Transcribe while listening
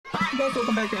guys,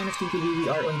 welcome back to NFT TV. We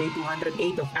are on day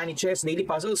 208 of Annie Chess Daily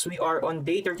Puzzles. We are on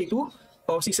day 32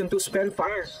 of Season 2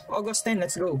 Spellfire. August 10,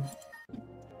 let's go.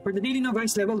 For the daily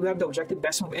novice level, we have the objective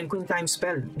best move and queen time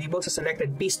spell. Enables a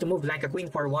selected piece to move like a queen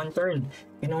for one turn.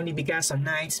 Can only be cast on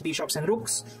knights, bishops, and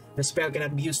rooks. The spell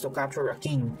cannot be used to capture a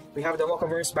king. We have the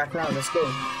Walkover's background. Let's go.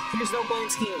 Here's the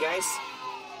opponent's king, guys.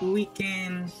 We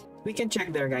can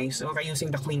check there, guys. Okay, using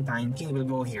the queen time, king will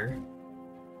go here.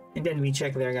 And then we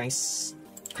check there, guys.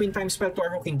 Queen time spell to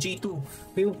our rook in G2.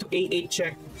 We move to A8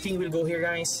 check. King will go here,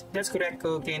 guys. That's correct.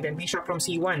 Okay, and then bishop from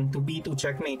C1 to B2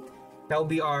 checkmate. That will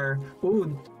be our...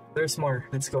 Ooh, there's more.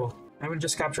 Let's go. I will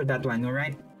just capture that one,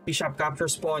 alright? Bishop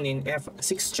captures pawn in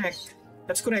F6 check.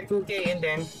 That's correct. Okay, and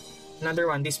then another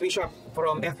one. This bishop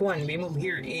from F1. We move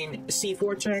here in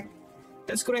C4 check.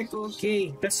 That's correct.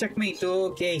 Okay, that's checkmate.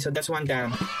 Okay, so that's one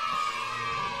down.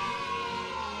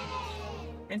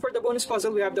 And for the bonus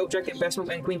puzzle, we have the objective best move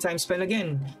and queen time spell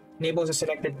again. Enables a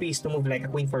selected piece to move like a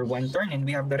queen for one turn, and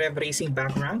we have the Rev Racing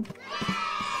background.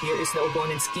 Here is the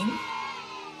opponent's king.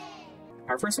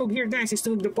 Our first move here, guys, is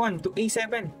to move the pawn to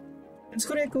A7. That's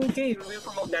correct, okay. We will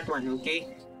promote that one,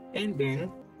 okay? And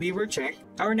then, we will check.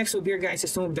 Our next move here, guys,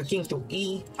 is to move the king to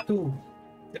E2.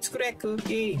 That's correct,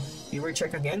 okay. We will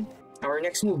check again. Our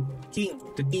next move, king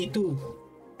to D2.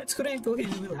 That's correct, okay.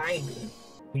 We will hide.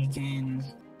 We can...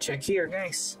 check here,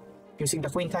 guys, using the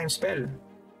queen time spell.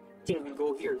 King will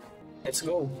go here. Let's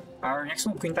go. Our next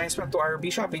move, queen time spell to our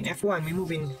bishop in F1. We move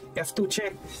in F2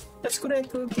 check. That's correct.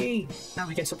 Okay. Now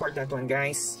we can support that one,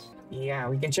 guys. Yeah,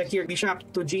 we can check here. Bishop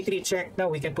to G3 check.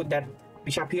 Now we can put that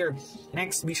bishop here.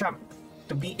 Next, bishop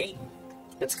to B8.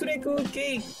 That's correct.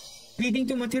 Okay. Leading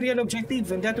to material objective.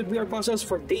 And that would be our puzzles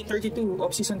for day 32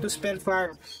 of Season 2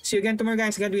 Spellfire. See you again tomorrow,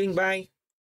 guys. God willing. Bye.